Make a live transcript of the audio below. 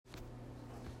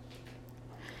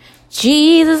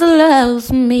Jesus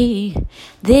loves me.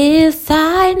 This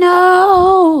I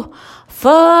know,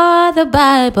 for the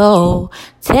Bible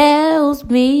tells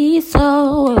me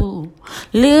so.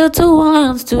 Little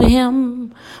ones to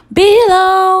him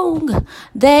belong.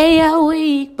 They are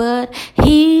weak, but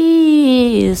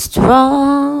he is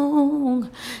strong.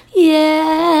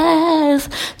 Yes,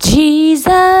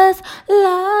 Jesus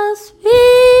loves me.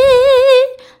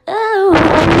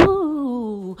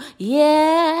 Oh,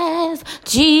 yes,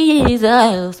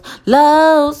 Jesus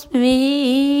loves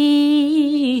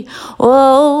me.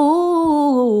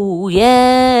 Oh,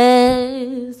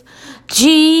 yes,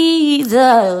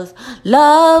 Jesus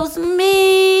loves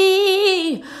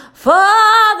me. For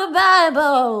the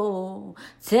Bible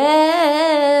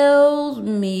tells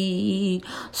me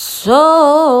so.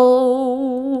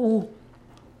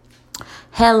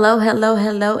 Hello,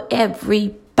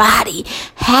 everybody.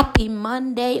 Happy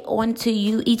Monday on to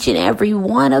you, each and every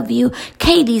one of you.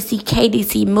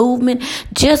 KDC Movement.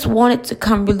 Just wanted to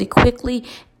come really quickly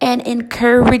and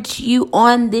encourage you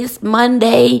on this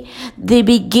Monday, the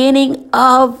beginning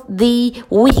of the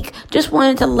week. Just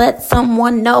wanted to let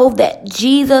someone know that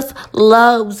Jesus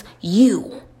loves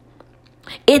you.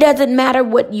 It doesn't matter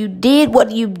what you did, what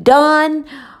you've done,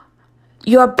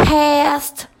 your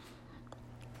past.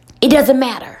 It doesn't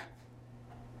matter.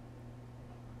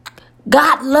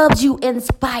 God loves you in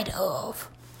spite of.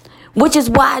 Which is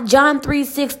why John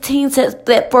 3:16 says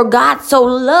that for God so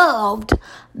loved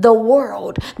the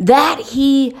world that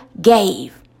he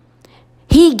gave.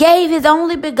 He gave his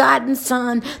only begotten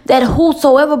Son, that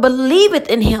whosoever believeth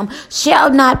in him shall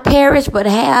not perish but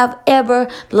have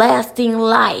everlasting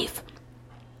life.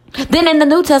 Then in the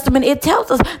New Testament, it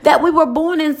tells us that we were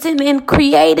born in sin and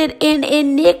created in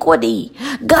iniquity.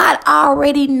 God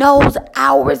already knows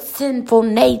our sinful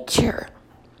nature,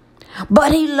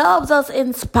 but he loves us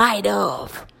in spite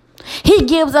of. He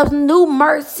gives us new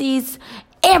mercies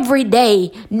every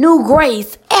day, new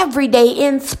grace every day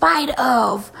in spite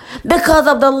of, because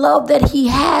of the love that he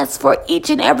has for each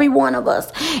and every one of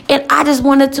us. And I just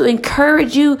wanted to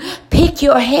encourage you, pick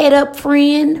your head up,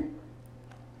 friend.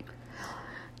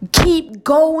 Keep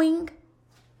going.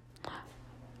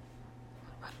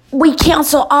 We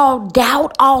cancel all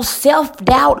doubt, all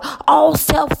self-doubt, all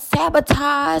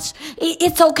self-sabotage.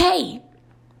 It's okay.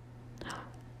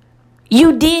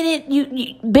 You did it.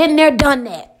 You been there, done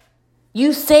that.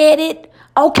 You said it.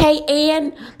 Okay,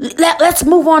 and let's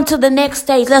move on to the next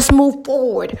stage. Let's move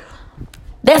forward.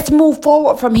 Let's move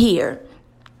forward from here.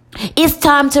 It's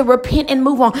time to repent and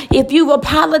move on. If you've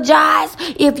apologized,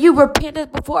 if you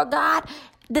repented before God,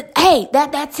 hey,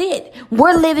 that's it.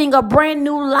 We're living a brand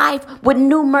new life with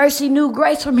new mercy, new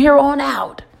grace from here on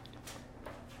out.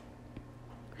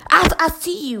 I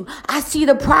see you. I see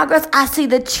the progress. I see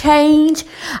the change.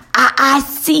 I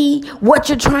see what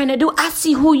you're trying to do. I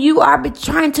see who you are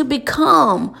trying to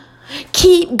become.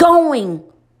 Keep going.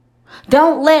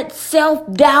 Don't let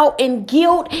self-doubt and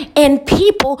guilt and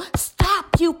people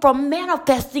stop you from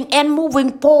manifesting and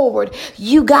moving forward.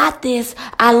 You got this.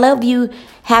 I love you.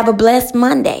 Have a blessed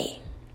Monday.